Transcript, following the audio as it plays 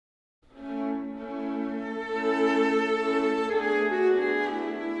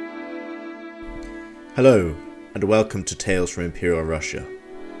Hello, and welcome to Tales from Imperial Russia,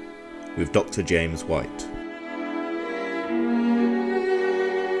 with Dr. James White.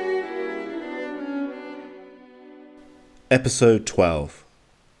 Episode 12.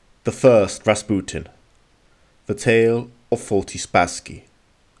 The First Rasputin. The Tale of Fotii Spasskii.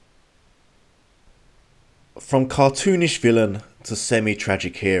 From cartoonish villain to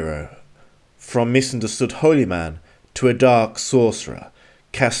semi-tragic hero, from misunderstood holy man to a dark sorcerer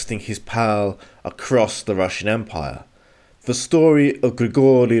casting his pall across the Russian Empire, the story of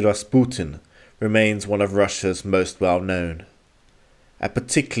Grigorii Rasputin remains one of Russia's most well-known. A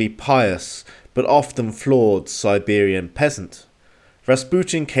particularly pious but often flawed Siberian peasant,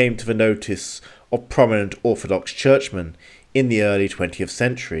 Rasputin came to the notice of prominent Orthodox churchmen in the early 20th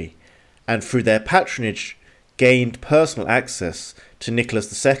century, and through their patronage gained personal access to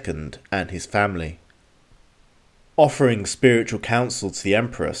Nicholas II and his family. Offering spiritual counsel to the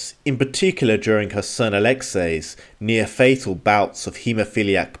Empress, in particular during her son Alexei's near-fatal bouts of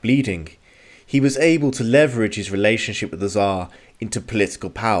haemophiliac bleeding, he was able to leverage his relationship with the Tsar into political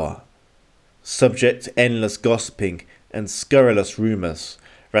power. Subject to endless gossiping and scurrilous rumours,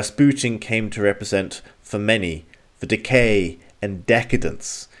 Rasputin came to represent, for many, the decay and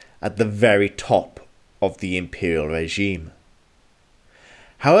decadence at the very top of the imperial regime.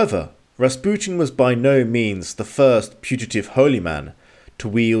 However, Rasputin was by no means the first putative holy man to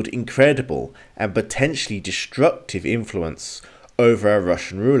wield incredible and potentially destructive influence over a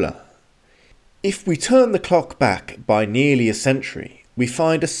Russian ruler. If we turn the clock back by nearly a century, we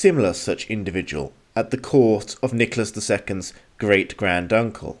find a similar such individual at the court of Nicholas II's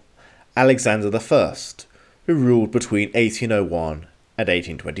great-granduncle, Alexander I, who ruled between 1801 and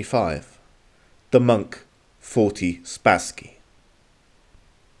 1825. The monk Fotii Spasskii.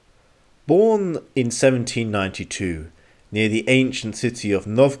 Born in 1792 near the ancient city of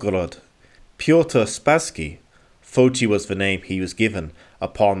Novgorod, Pyotr Spasskii, Fotii was the name he was given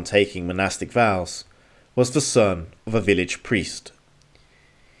upon taking monastic vows, was the son of a village priest.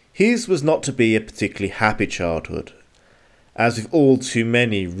 His was not to be a particularly happy childhood. As with all too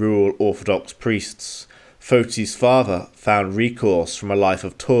many rural Orthodox priests, Fotii's father found recourse from a life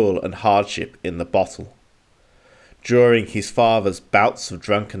of toil and hardship in the bottle. During his father's bouts of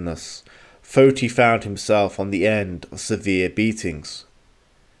drunkenness, Fotii found himself on the end of severe beatings.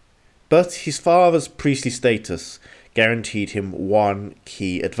 But his father's priestly status guaranteed him one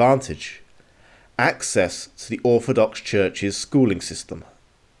key advantage: access to the Orthodox Church's schooling system.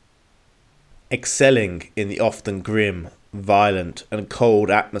 Excelling in the often grim, violent and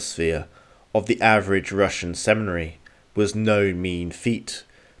cold atmosphere of the average Russian seminary was no mean feat,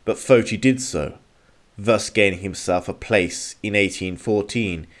 but Fotii did so, thus gaining himself a place in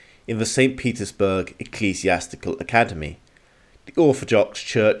 1814 in the St. Petersburg Ecclesiastical Academy, the Orthodox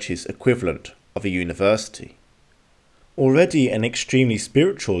Church's equivalent of a university. Already an extremely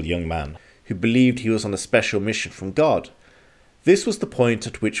spiritual young man who believed he was on a special mission from God, this was the point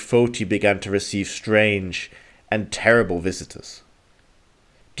at which Fotii began to receive strange and terrible visitors.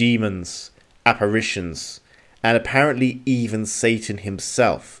 Demons, apparitions, and apparently even Satan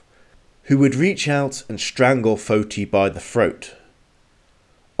himself, who would reach out and strangle Fotii by the throat.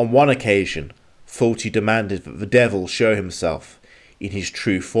 On one occasion, Fotii demanded that the devil show himself in his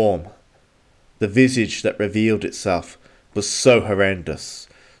true form. The visage that revealed itself was so horrendous,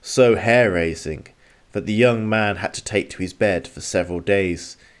 so hair-raising, that the young man had to take to his bed for several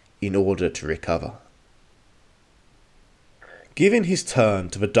days in order to recover. Giving his turn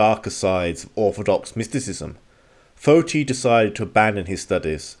to the darker sides of Orthodox mysticism, Fotii decided to abandon his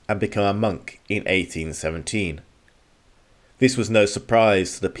studies and become a monk in 1817. This was no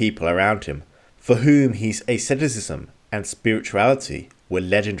surprise to the people around him, for whom his asceticism and spirituality were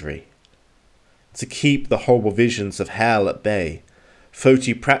legendary. To keep the horrible visions of hell at bay,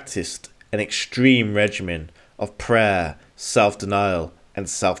 Fotii practiced an extreme regimen of prayer, self-denial, and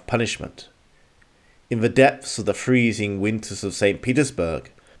self-punishment. In the depths of the freezing winters of St.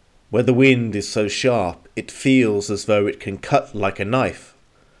 Petersburg, where the wind is so sharp it feels as though it can cut like a knife,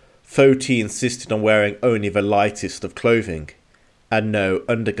 Fotii insisted on wearing only the lightest of clothing, and no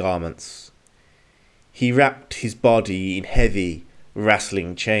undergarments. He wrapped his body in heavy,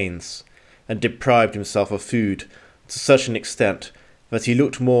 wrestling chains, and deprived himself of food to such an extent that he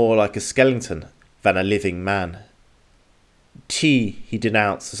looked more like a skeleton than a living man. Tea he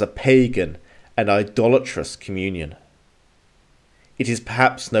denounced as a pagan and idolatrous communion. It is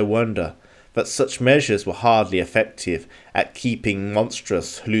perhaps no wonder that such measures were hardly effective at keeping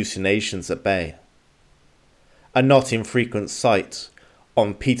monstrous hallucinations at bay. A not infrequent sight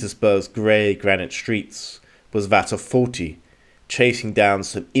on Petersburg's grey granite streets was that of Fotii chasing down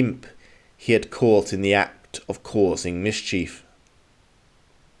some imp he had caught in the act of causing mischief.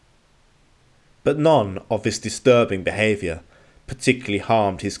 But none of this disturbing behaviour particularly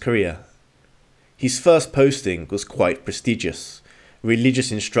harmed his career. His first posting was quite prestigious,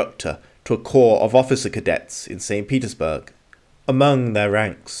 religious instructor to a corps of officer cadets in St. Petersburg. Among their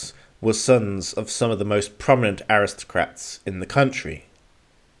ranks were sons of some of the most prominent aristocrats in the country.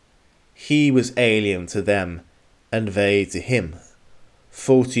 He was alien to them, and they to him.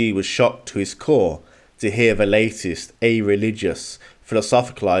 Fotii was shocked to his core to hear the latest a-religious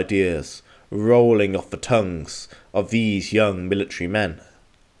philosophical ideas rolling off the tongues of these young military men.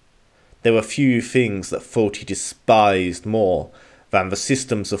 There were few things that Fotii despised more than the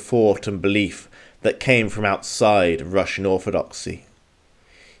systems of thought and belief that came from outside Russian orthodoxy.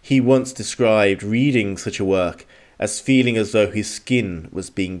 He once described reading such a work as feeling as though his skin was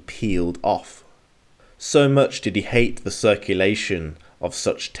being peeled off. So much did he hate the circulation of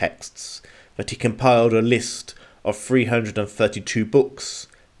such texts that he compiled a list of 332 books,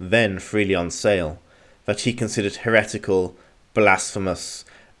 then freely on sale, that he considered heretical, blasphemous,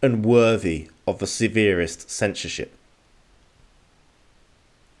 and worthy of the severest censorship.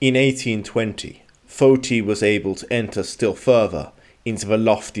 In 1820, Fotii was able to enter still further into the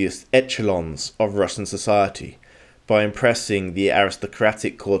loftiest echelons of Russian society by impressing the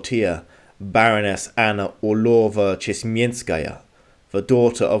aristocratic courtier Baroness Anna Orlova-Chesmienskaya, the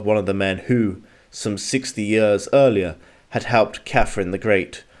daughter of one of the men who, some 60 years earlier, had helped Catherine the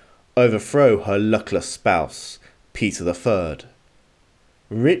Great overthrow her luckless spouse, Peter III.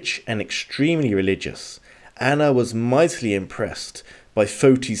 Rich and extremely religious, Anna was mightily impressed by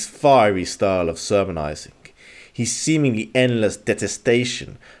Fotii's fiery style of sermonizing, his seemingly endless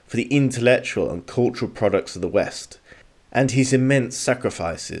detestation for the intellectual and cultural products of the West, and his immense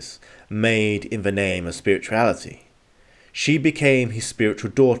sacrifices made in the name of spirituality. She became his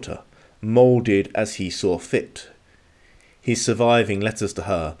spiritual daughter, moulded as he saw fit. His surviving letters to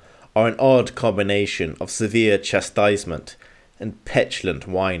her are an odd combination of severe chastisement and petulant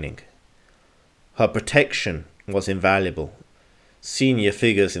whining. Her protection was invaluable. Senior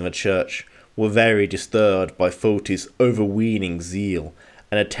figures in the church were very disturbed by Fotii's overweening zeal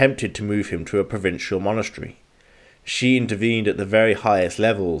and attempted to move him to a provincial monastery. She intervened at the very highest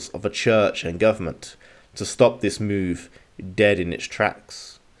levels of the church and government to stop this move dead in its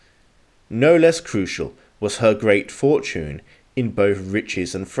tracks. No less crucial was her great fortune in both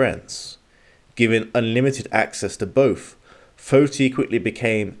riches and friends. Given unlimited access to both, Fotii quickly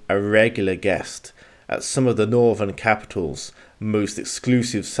became a regular guest at some of the northern capital's most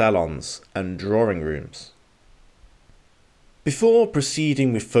exclusive salons and drawing rooms. Before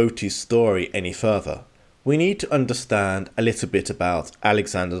proceeding with Fotii's story any further, we need to understand a little bit about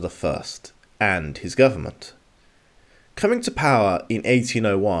Alexander I and his government. Coming to power in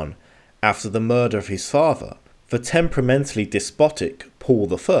 1801, after the murder of his father, the temperamentally despotic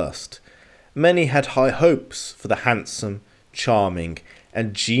Paul I, many had high hopes for the handsome, charming,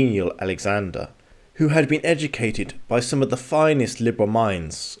 and genial Alexander, who had been educated by some of the finest liberal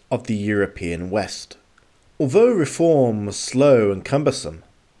minds of the European West. Although reform was slow and cumbersome,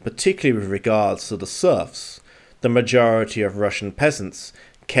 particularly with regards to the serfs, the majority of Russian peasants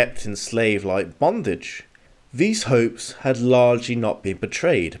kept in slave-like bondage, these hopes had largely not been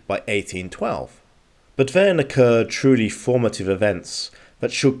betrayed by 1812. But then occurred truly formative events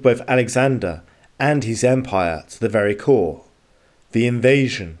that shook both Alexander and his empire to the very core: the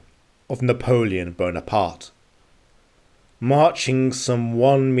invasion of Napoleon Bonaparte. Marching some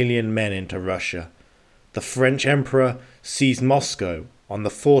 1 million men into Russia, the French Emperor seized Moscow on the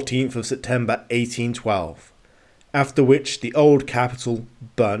 14th of September 1812, after which the old capital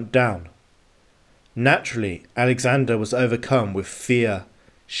burnt down. Naturally, Alexander was overcome with fear,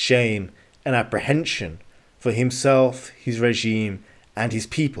 shame, and apprehension for himself, his regime, and his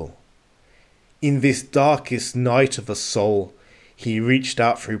people. In this darkest night of the soul, he reached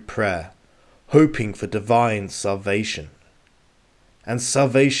out through prayer, hoping for divine salvation. And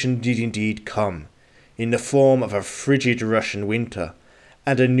salvation did indeed come, in the form of a frigid Russian winter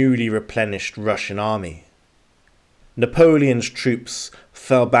and a newly replenished Russian army. Napoleon's troops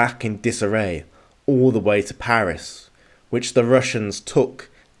fell back in disarray all the way to Paris, which the Russians took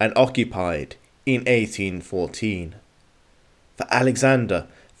and occupied in 1814. For Alexander,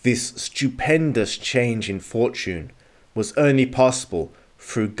 this stupendous change in fortune was only possible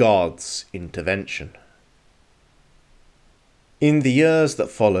through God's intervention. In the years that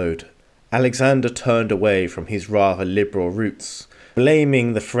followed, Alexander turned away from his rather liberal roots,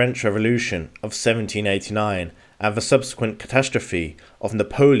 blaming the French Revolution of 1789 and the subsequent catastrophe of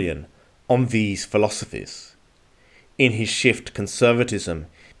Napoleon on these philosophies. In his shift to conservatism,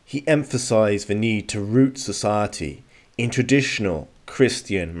 he emphasized the need to root society in traditional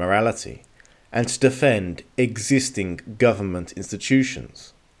Christian morality and to defend existing government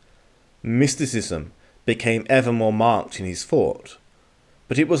institutions. Mysticism became ever more marked in his thought,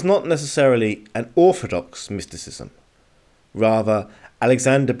 but it was not necessarily an orthodox mysticism. Rather,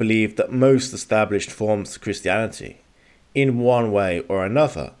 Alexander believed that most established forms of Christianity, in one way or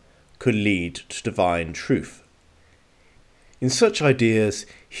another, could lead to divine truth. In such ideas,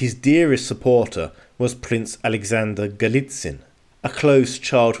 his dearest supporter was Prince Alexander Golitsyn, a close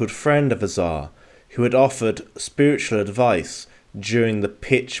childhood friend of the Tsar who had offered spiritual advice during the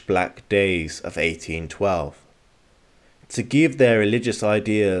pitch-black days of 1812. To give their religious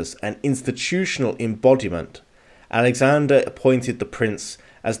ideas an institutional embodiment, Alexander appointed the prince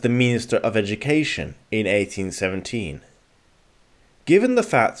as the Minister of Education in 1817. Given the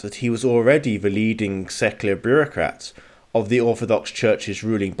fact that he was already the leading secular bureaucrat of the Orthodox Church's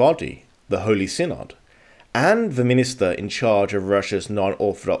ruling body, the Holy Synod, and the minister in charge of Russia's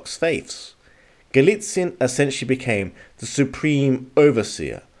non-Orthodox faiths, Golitsyn essentially became the supreme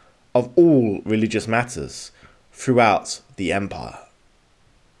overseer of all religious matters throughout the empire.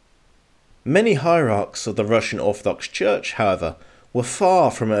 Many hierarchs of the Russian Orthodox Church, however, were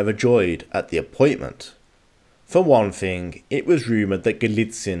far from overjoyed at the appointment. For one thing, it was rumoured that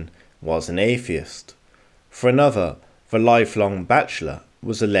Golitsyn was an atheist. For another, the lifelong bachelor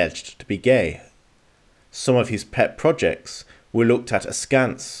was alleged to be gay. Some of his pet projects were looked at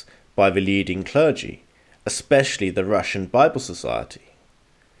askance by the leading clergy, especially the Russian Bible Society.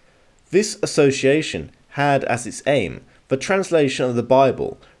 This association had as its aim the translation of the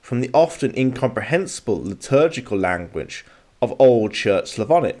Bible from the often incomprehensible liturgical language of Old Church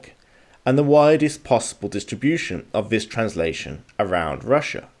Slavonic, and the widest possible distribution of this translation around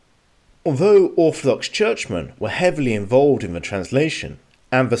Russia. Although Orthodox churchmen were heavily involved in the translation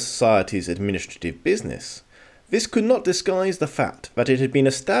and the Society's administrative business, this could not disguise the fact that it had been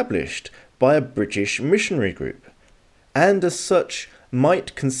established by a British missionary group, and as such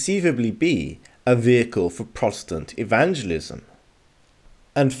might conceivably be a vehicle for Protestant evangelism.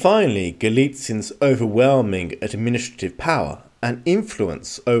 And finally, Golitsyn's overwhelming administrative power and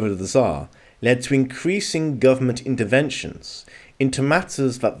influence over the Tsar led to increasing government interventions into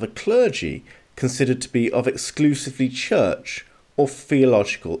matters that the clergy considered to be of exclusively church or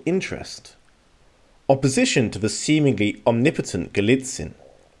theological interest. Opposition to the seemingly omnipotent Golitsyn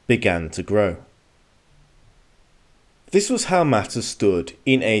began to grow. This was how matters stood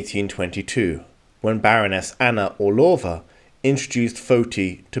in 1822, when Baroness Anna Orlova introduced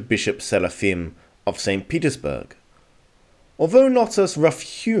Fotii to Bishop Seraphim of St. Petersburg. Although not as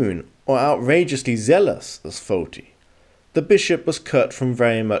rough-hewn or outrageously zealous as Fotii, the bishop was cut from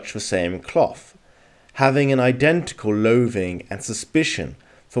very much the same cloth, having an identical loathing and suspicion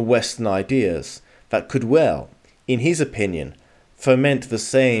for Western ideas that could well, in his opinion, foment the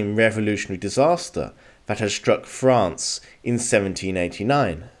same revolutionary disaster that had struck France in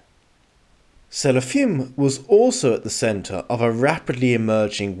 1789. Seraphim was also at the centre of a rapidly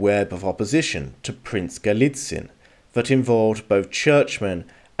emerging web of opposition to Prince Golitsyn that involved both churchmen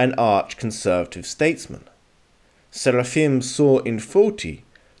and arch-conservative statesmen. Seraphim saw in Fotii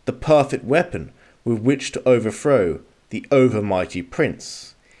the perfect weapon with which to overthrow the overmighty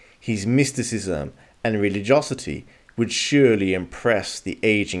prince. His mysticism and religiosity would surely impress the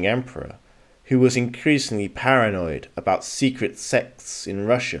aging emperor, who was increasingly paranoid about secret sects in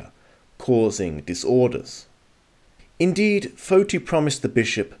Russia causing disorders. Indeed, Fotii promised the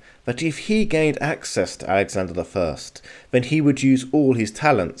bishop that if he gained access to Alexander I, then he would use all his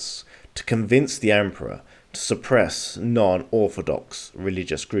talents to convince the emperor to suppress non-orthodox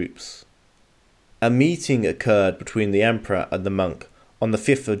religious groups. A meeting occurred between the emperor and the monk on the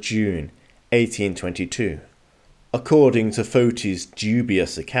 5th of June 1822. According to Fotii's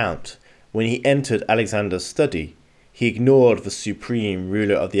dubious account, when he entered Alexander's study, he ignored the supreme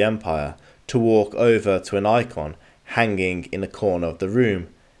ruler of the empire to walk over to an icon hanging in a corner of the room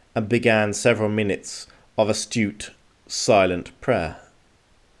and began several minutes of astute, silent prayer.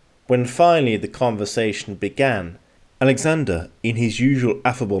 When finally the conversation began, Alexander, in his usual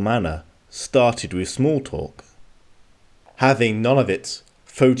affable manner, started with small talk. Having none of it,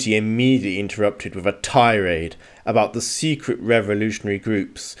 Fotii immediately interrupted with a tirade about the secret revolutionary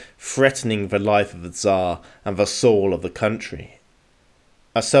groups threatening the life of the Tsar and the soul of the country.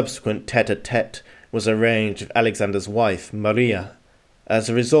 A subsequent tete-a-tete was arranged with Alexander's wife, Maria, as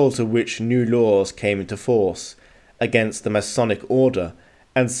a result of which new laws came into force against the Masonic order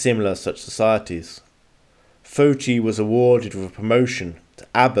and similar such societies. Fotii was awarded with a promotion to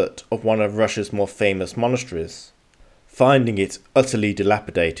abbot of one of Russia's more famous monasteries. Finding it utterly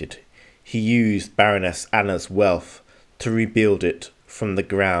dilapidated, he used Baroness Anna's wealth to rebuild it from the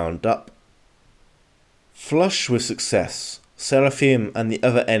ground up. Flush with success, Seraphim and the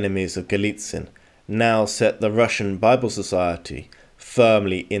other enemies of Golitsyn now set the Russian Bible Society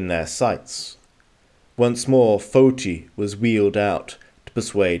firmly in their sights. Once more Fotii was wheeled out to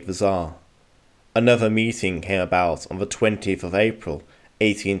persuade the Tsar. Another meeting came about on the 20th of April,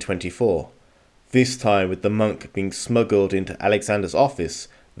 1824, this time with the monk being smuggled into Alexander's office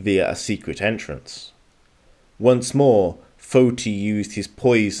via a secret entrance. Once more, Fotii used his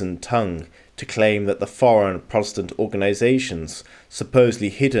poisoned tongue to claim that the foreign Protestant organizations, supposedly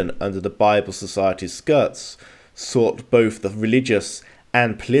hidden under the Bible Society's skirts, sought both the religious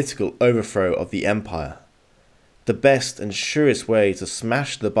and political overthrow of the empire. The best and surest way to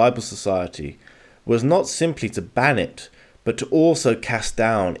smash the Bible Society was not simply to ban it, but to also cast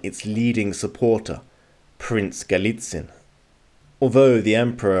down its leading supporter, Prince Golitsyn. Although the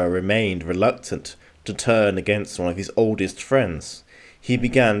emperor remained reluctant to turn against one of his oldest friends, he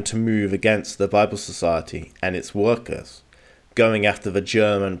began to move against the Bible Society and its workers, going after the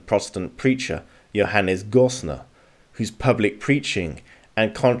German Protestant preacher Johannes Gosner, whose public preaching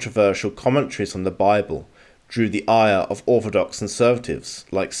and controversial commentaries on the Bible drew the ire of Orthodox conservatives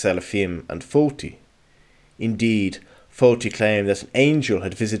like Seraphim and Fotii. Indeed, Fotii claimed that an angel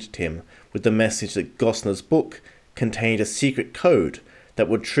had visited him with the message that Gosner's book contained a secret code that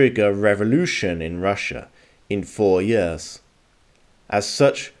would trigger a revolution in Russia in 4 years. As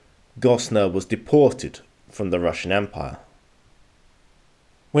such, Gosner was deported from the Russian Empire.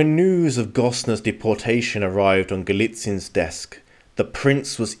 When news of Gosner's deportation arrived on Golitsyn's desk, the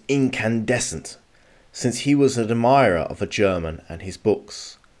prince was incandescent, since he was an admirer of the German and his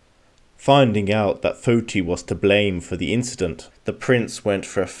books. Finding out that Fotii was to blame for the incident, the prince went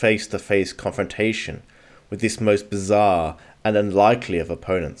for a face-to-face confrontation with this most bizarre and unlikely of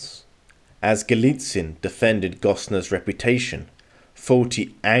opponents. As Golitsyn defended Gosner's reputation,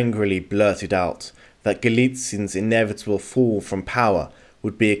 Fotii angrily blurted out that Golitsyn's inevitable fall from power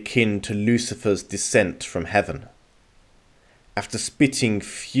would be akin to Lucifer's descent from heaven. After spitting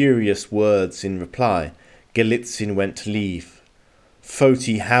furious words in reply, Golitsyn went to leave.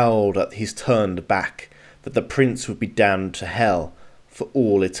 Fotii howled at his turned back that the prince would be damned to hell for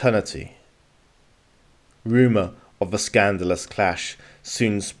all eternity. Rumour of the scandalous clash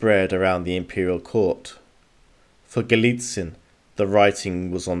soon spread around the imperial court. For Golitsyn, the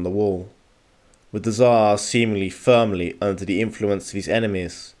writing was on the wall. With the Tsar seemingly firmly under the influence of his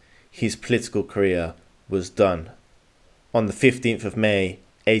enemies, his political career was done. On the 15th of May,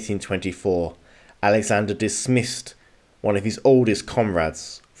 1824, Alexander dismissed one of his oldest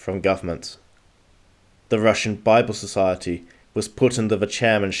comrades from government. The Russian Bible Society was put under the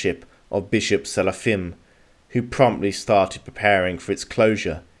chairmanship of Bishop Seraphim, who promptly started preparing for its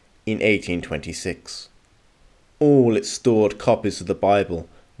closure in 1826. All its stored copies of the Bible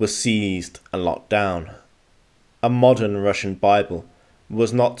were seized and locked down. A modern Russian Bible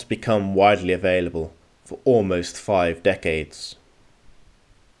was not to become widely available for almost 5 decades.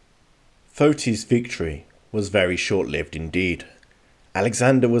 Fotii's victory was very short-lived indeed.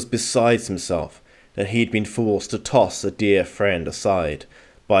 Alexander was beside himself that he had been forced to toss a dear friend aside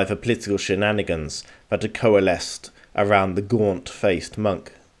by the political shenanigans that had coalesced around the gaunt-faced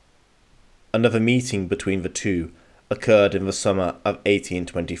monk. Another meeting between the two occurred in the summer of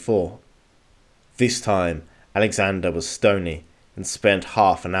 1824. This time, Alexander was stony and spent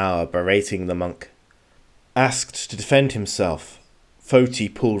half an hour berating the monk. Asked to defend himself,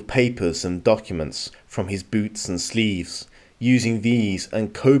 Fotii pulled papers and documents from his boots and sleeves, using these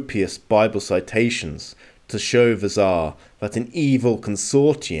and copious Bible citations to show the Tsar that an evil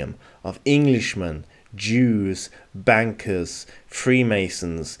consortium of Englishmen, Jews, bankers,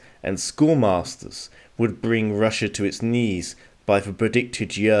 Freemasons, and schoolmasters would bring Russia to its knees by the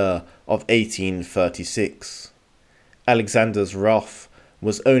predicted year of 1836. Alexander's wrath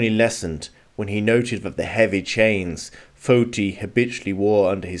was only lessened when he noted that the heavy chains Fotii habitually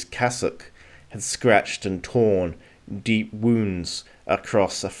wore under his cassock had scratched and torn deep wounds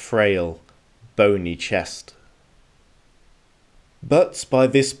across a frail, bony chest. But by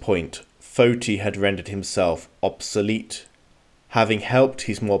this point, Fotii had rendered himself obsolete. Having helped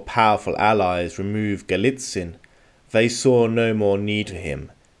his more powerful allies remove Golitsyn, they saw no more need for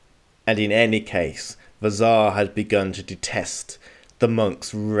him, and in any case, the Tsar had begun to detest the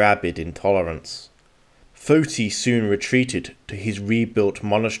monk's rabid intolerance. Fotii soon retreated to his rebuilt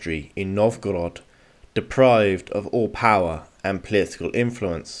monastery in Novgorod, deprived of all power and political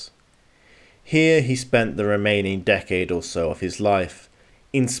influence. Here he spent the remaining decade or so of his life,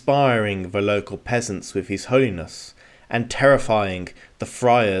 inspiring the local peasants with his holiness and terrifying the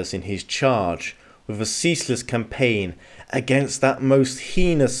friars in his charge with a ceaseless campaign against that most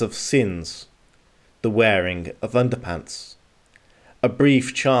heinous of sins, the wearing of underpants. A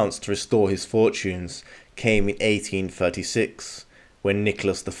brief chance to restore his fortunes came in 1836, when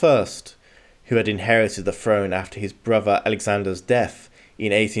Nicholas I, who had inherited the throne after his brother Alexander's death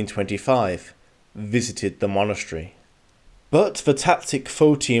in 1825, visited the monastery. But the tactic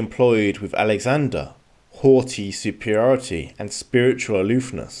Fotii employed with Alexander, haughty superiority and spiritual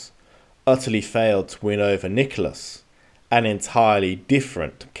aloofness, utterly failed to win over Nicholas, an entirely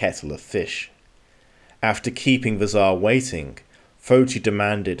different kettle of fish. After keeping the Tsar waiting, Fotii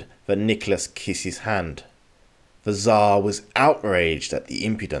demanded that Nicholas kiss his hand. The Tsar was outraged at the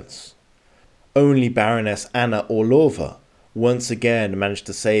impudence. Only Baroness Anna Orlova once again managed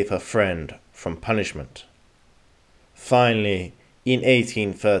to save her friend from punishment. Finally, in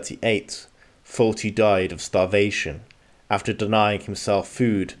 1838, Fotii died of starvation after denying himself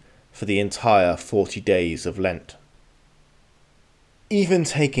food for the entire 40 days of Lent. Even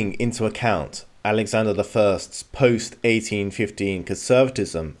taking into account Alexander I's post-1815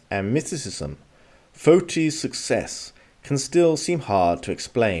 conservatism and mysticism, Fotii's success can still seem hard to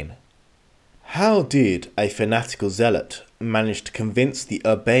explain. How did a fanatical zealot manage to convince the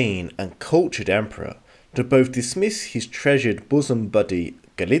urbane and cultured emperor to both dismiss his treasured bosom buddy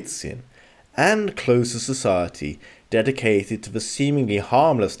Golitsyn and close the society dedicated to the seemingly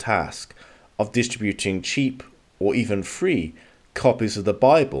harmless task of distributing cheap or even free copies of the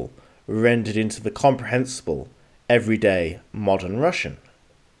Bible rendered into the comprehensible, everyday modern Russian?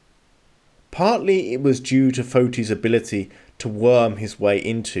 Partly it was due to Fotii's ability to worm his way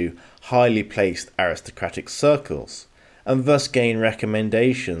into highly placed aristocratic circles, and thus gain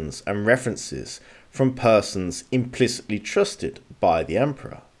recommendations and references from persons implicitly trusted by the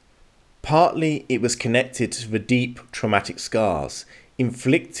emperor. Partly it was connected to the deep traumatic scars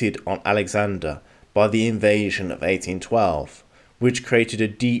inflicted on Alexander by the invasion of 1812, which created a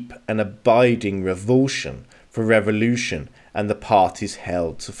deep and abiding revulsion for revolution and the parties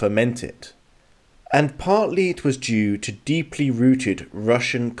held to foment it. And partly it was due to deeply rooted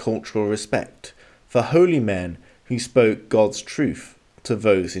Russian cultural respect for holy men who spoke God's truth to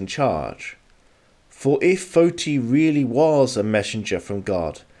those in charge. For if Fotii really was a messenger from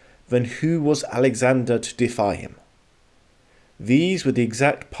God, then who was Alexander to defy him? These were the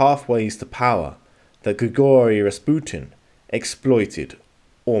exact pathways to power that Grigorii Rasputin exploited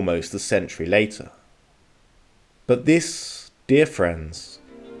almost a century later. But this, dear friends,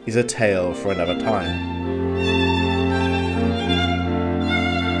 is a tale for another time.